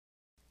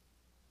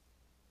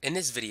In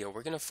this video,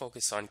 we're going to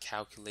focus on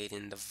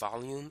calculating the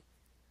volume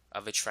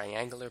of a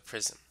triangular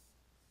prism.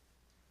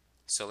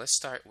 So let's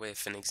start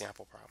with an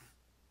example problem.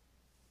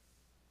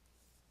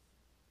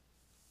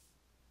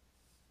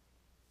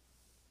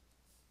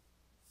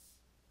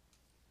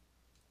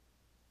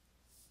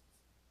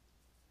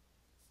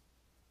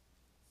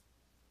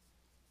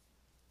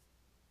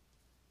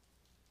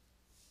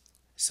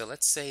 So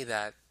let's say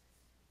that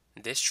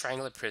this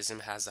triangular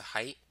prism has a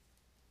height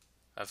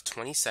of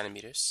 20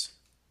 centimeters.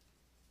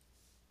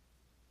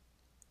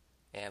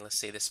 And let's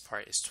say this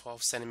part is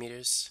 12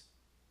 centimeters.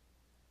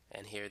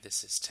 And here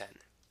this is 10.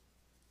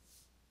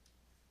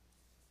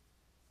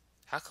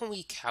 How can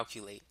we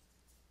calculate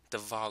the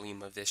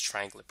volume of this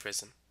triangular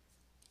prism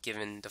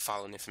given the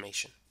following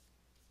information?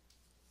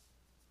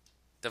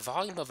 The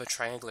volume of a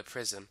triangular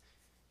prism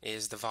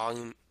is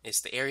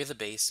the area of the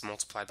base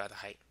multiplied by the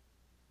height.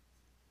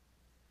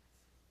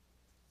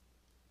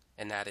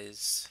 And that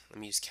is, let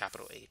me use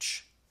capital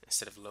H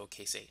instead of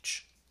lowercase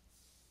h.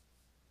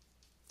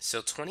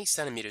 So 20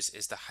 centimeters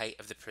is the height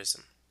of the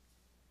prism.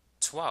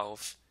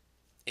 12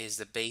 is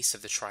the base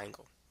of the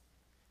triangle.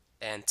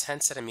 And 10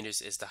 centimeters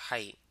is the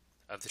height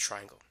of the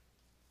triangle.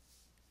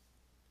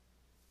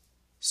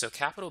 So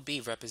capital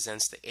B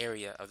represents the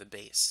area of the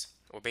base,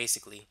 or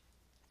basically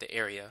the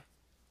area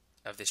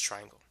of this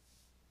triangle.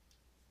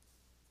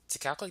 To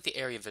calculate the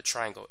area of a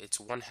triangle, it's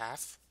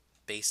 1/2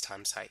 base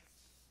times height.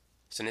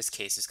 So in this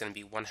case, it's going to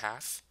be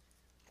 1/2.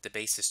 The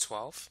base is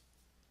 12,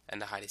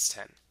 and the height is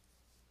 10.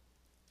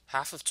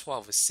 Half of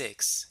 12 is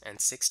 6, and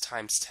 6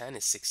 times 10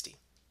 is 60.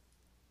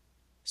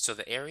 So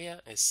the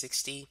area is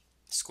 60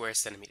 square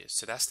centimeters.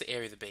 So that's the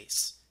area of the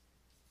base.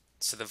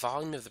 So the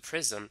volume of the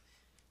prism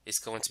is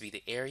going to be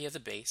the area of the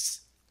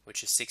base,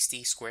 which is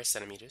 60 square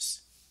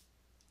centimeters,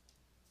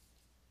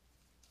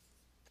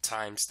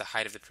 times the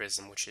height of the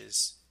prism, which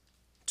is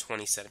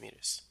 20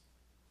 centimeters.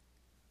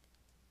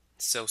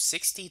 So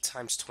 60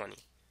 times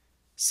 20.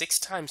 6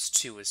 times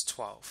 2 is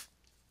 12.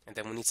 And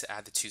then we need to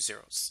add the 2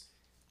 zeros.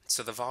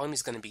 So the volume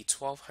is going to be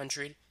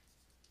 1200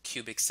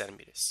 cubic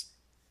centimeters.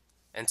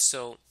 And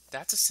so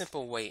that's a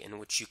simple way in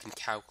which you can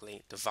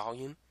calculate the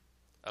volume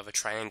of a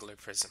triangular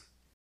prism.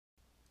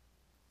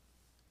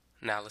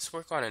 Now let's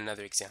work on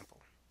another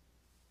example.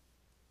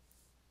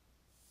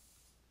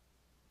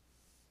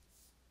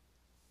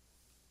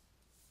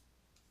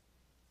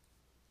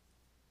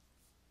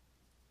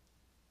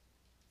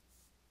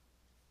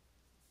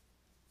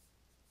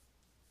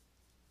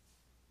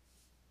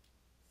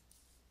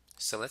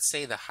 So let's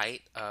say the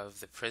height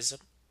of the prism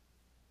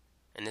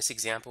in this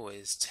example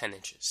is 10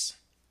 inches.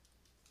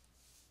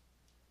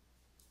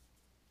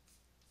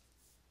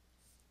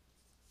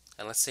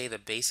 And let's say the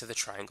base of the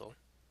triangle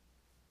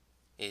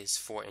is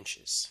 4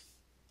 inches.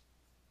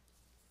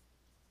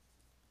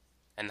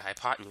 And the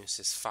hypotenuse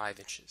is 5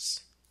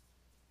 inches.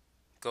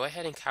 Go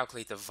ahead and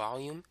calculate the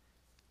volume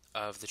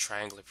of the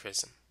triangular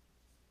prism.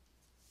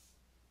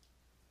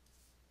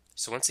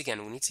 So once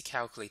again, we need to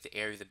calculate the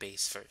area of the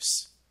base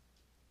first.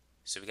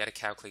 So we got to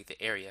calculate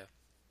the area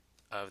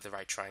of the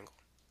right triangle.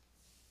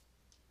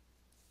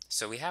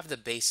 So we have the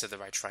base of the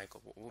right triangle.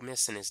 What we're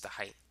missing is the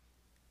height.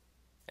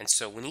 And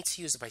so we need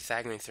to use the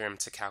Pythagorean theorem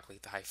to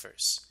calculate the height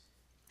first.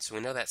 So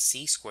we know that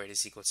c squared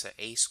is equal to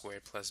a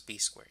squared plus b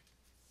squared.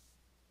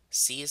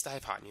 C is the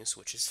hypotenuse,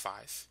 which is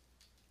 5.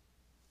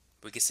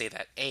 We could say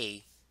that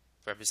a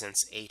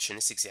represents h in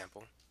this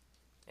example,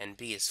 and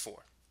b is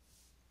 4.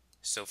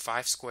 So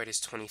 5 squared is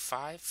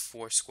 25,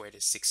 4 squared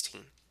is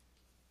 16.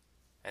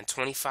 And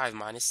 25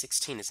 minus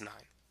 16 is 9.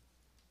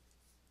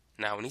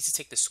 Now we need to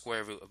take the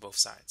square root of both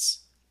sides.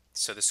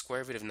 So the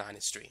square root of 9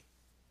 is 3.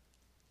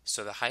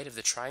 So the height of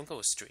the triangle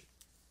is 3.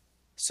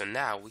 So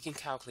now we can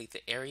calculate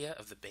the area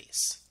of the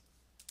base,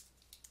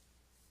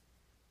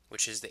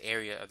 which is the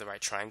area of the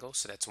right triangle.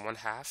 So that's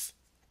 1/2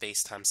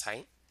 base times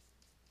height.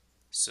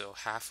 So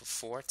half of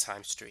 4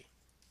 times 3.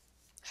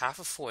 Half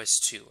of 4 is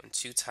 2, and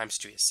 2 times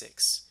 3 is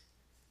 6.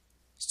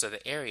 So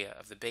the area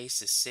of the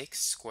base is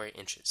 6 square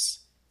inches.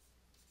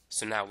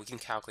 So now we can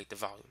calculate the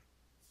volume.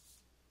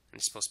 And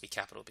it's supposed to be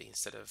capital B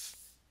instead of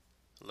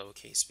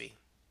lowercase b.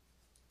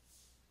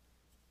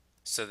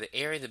 So the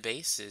area of the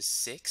base is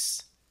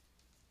 6,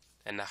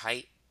 and the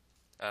height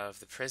of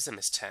the prism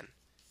is 10.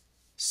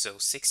 So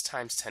 6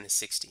 times 10 is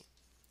 60.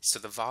 So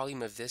the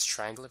volume of this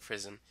triangular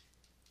prism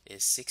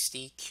is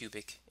 60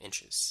 cubic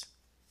inches.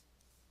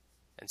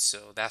 And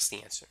so that's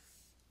the answer.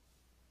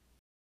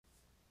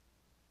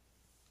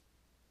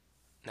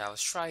 Now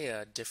let's try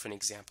a different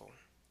example.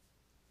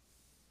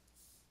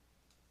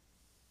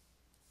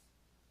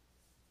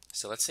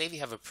 So let's say we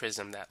have a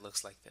prism that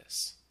looks like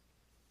this.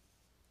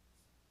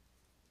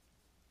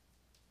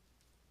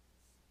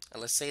 And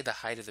let's say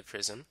the height of the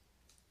prism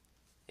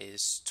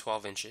is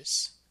 12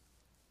 inches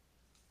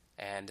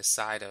and the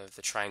side of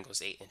the triangle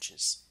is 8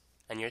 inches.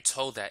 And you're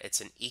told that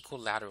it's an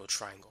equilateral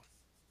triangle.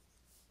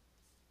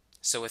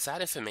 So with that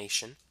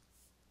information,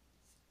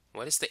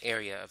 what is the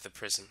area of the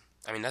prism?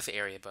 I mean, not the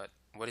area, but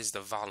what is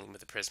the volume of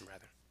the prism,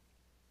 rather?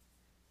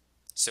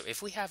 So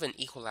if we have an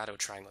equilateral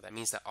triangle, that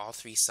means that all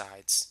three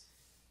sides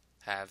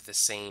have the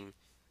same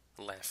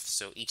length,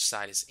 so each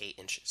side is 8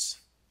 inches.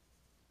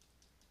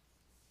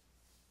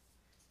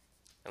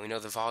 And we know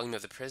the volume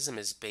of the prism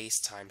is base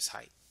times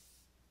height.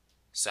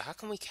 So how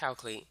can we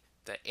calculate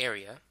the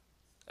area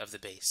of the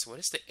base? What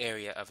is the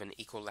area of an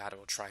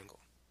equilateral triangle?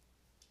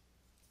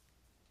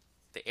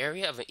 The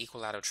area of an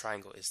equilateral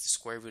triangle is the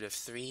square root of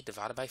 3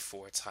 divided by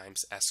 4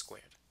 times s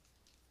squared,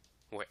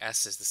 where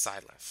s is the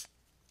side length.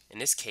 In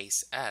this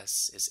case,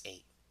 s is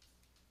 8.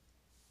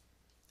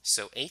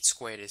 So 8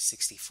 squared is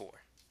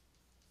 64.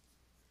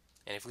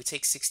 And if we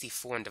take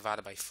 64 and divide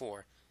it by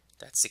 4,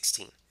 that's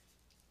 16.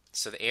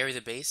 So the area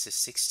of the base is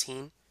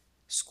 16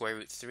 square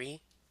root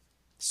 3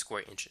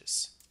 square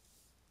inches.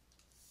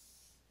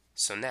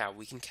 So now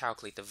we can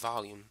calculate the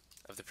volume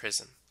of the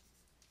prism.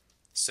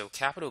 So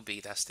capital B,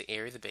 that's the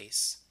area of the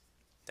base,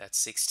 that's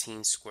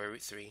 16 square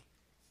root 3,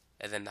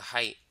 and then the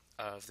height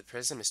of the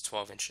prism is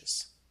 12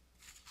 inches.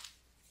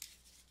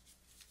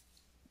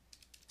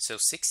 So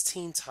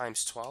 16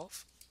 times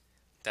 12,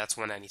 that's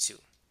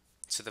 192.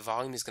 So the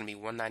volume is going to be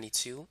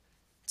 192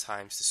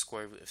 times the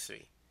square root of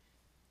 3,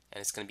 and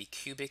it's going to be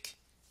cubic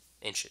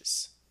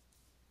inches.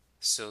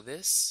 So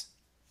this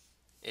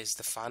is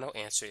the final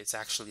answer. It's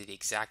actually the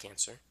exact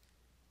answer.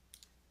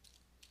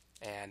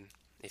 And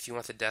if you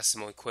want the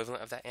decimal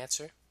equivalent of that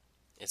answer,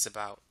 it's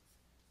about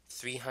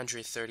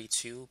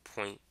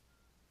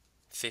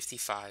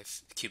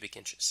 332.55 cubic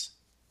inches.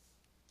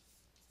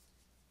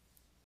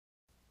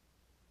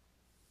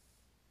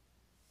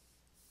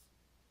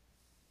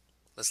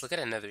 Let's look at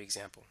another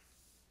example.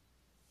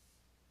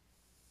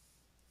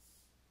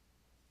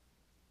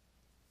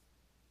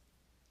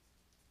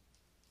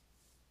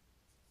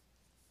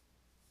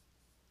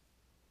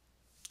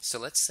 So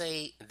let's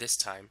say this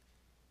time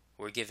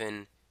we're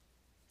given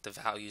the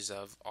values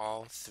of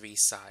all 3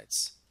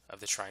 sides of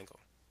the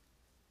triangle.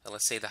 And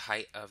let's say the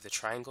height of the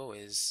triangle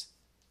is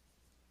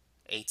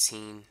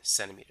 18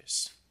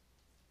 centimeters.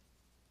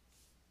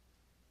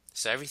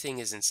 So everything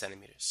is in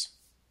centimeters.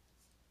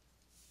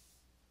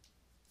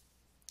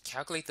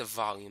 Calculate the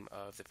volume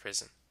of the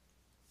prism.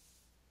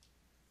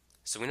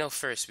 So we know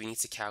first we need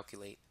to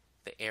calculate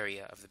the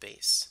area of the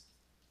base.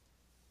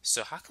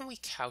 So how can we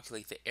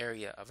calculate the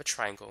area of a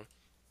triangle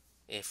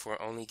if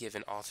we're only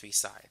given all 3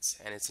 sides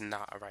and it's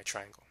not a right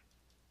triangle?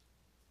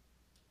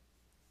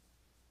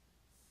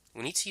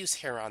 We need to use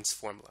Heron's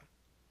formula.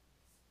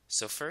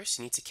 So first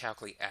you need to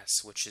calculate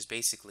S, which is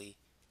basically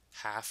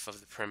half of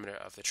the perimeter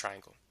of the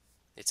triangle.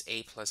 It's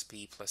A plus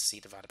B plus C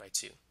divided by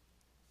 2.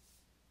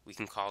 We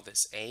can call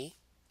this A,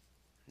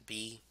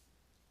 B,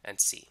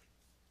 and C.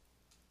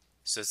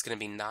 So it's going to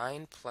be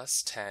 9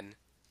 plus 10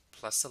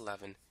 plus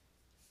 11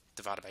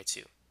 divided by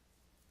 2.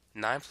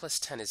 9 plus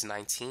 10 is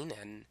 19,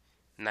 and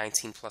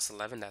 19 plus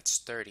 11, that's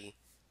 30.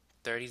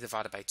 30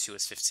 divided by 2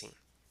 is 15.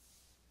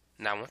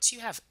 Now once you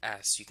have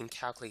S, you can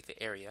calculate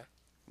the area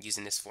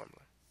using this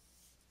formula.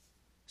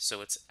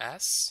 So it's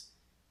S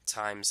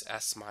times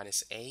S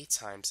minus A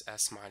times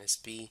S minus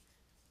B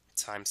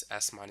times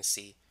S minus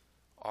C,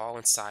 all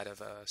inside of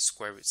a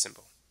square root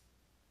symbol.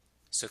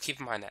 So keep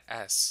in mind that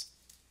S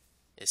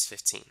is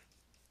 15.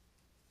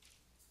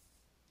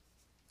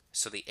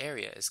 So the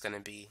area is going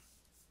to be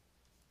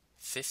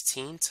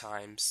 15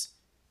 times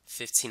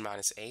 15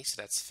 minus A,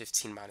 so that's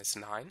 15 minus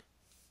 9,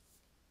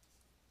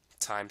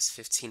 times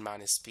 15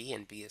 minus B,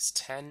 and B is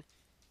 10,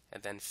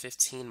 and then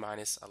 15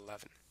 minus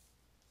 11.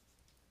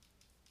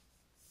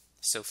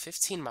 So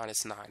 15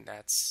 minus 9,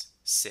 that's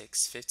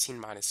 6. 15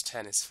 minus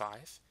 10 is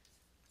 5.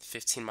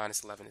 15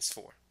 minus 11 is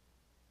 4.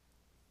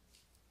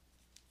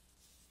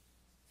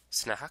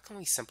 So now how can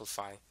we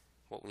simplify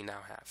what we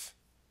now have?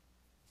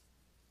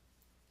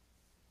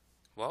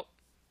 Well,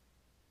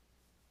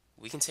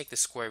 we can take the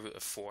square root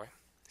of 4,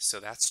 so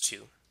that's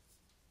 2.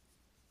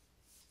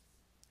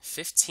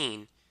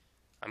 15,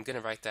 I'm going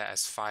to write that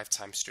as 5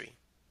 times 3,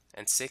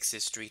 and 6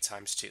 is 3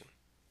 times 2.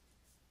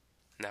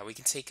 Now we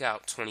can take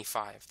out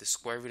 25. The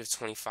square root of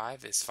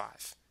 25 is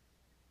 5.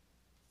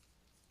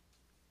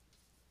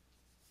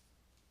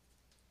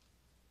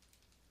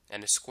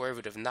 And the square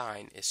root of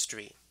 9 is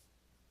 3.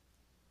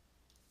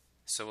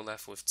 So we're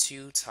left with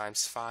 2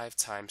 times 5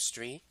 times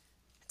 3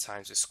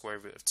 times the square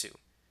root of 2.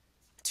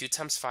 2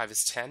 times 5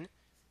 is 10.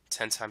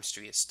 10 times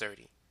 3 is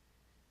 30.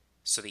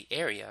 So the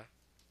area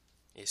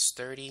is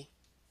 30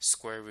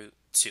 square root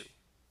 2.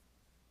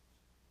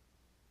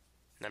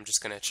 And I'm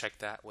just going to check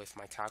that with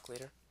my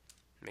calculator.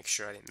 Make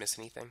sure I didn't miss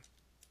anything.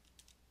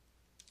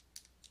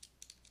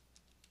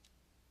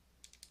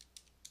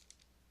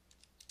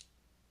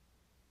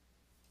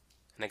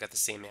 And I got the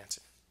same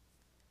answer.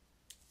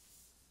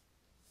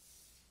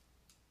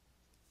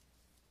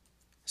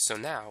 So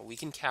now we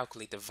can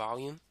calculate the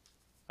volume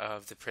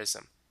of the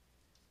prism.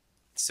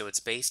 So it's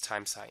base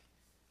times height.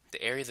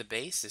 The area of the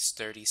base is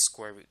 30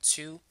 square root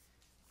 2,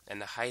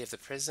 and the height of the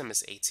prism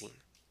is 18.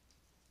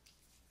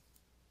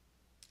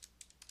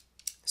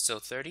 So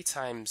 30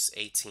 times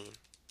 18,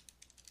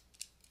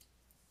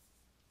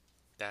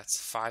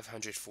 that's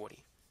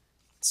 540.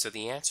 So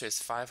the answer is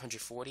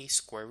 540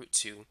 square root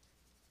 2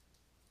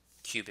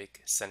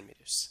 cubic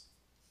centimeters.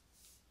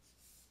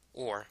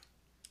 Or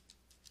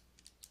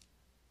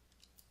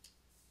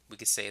we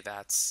could say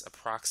that's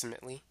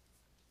approximately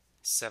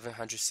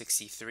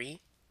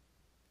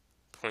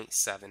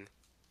 763.7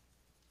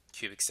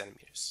 cubic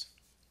centimeters.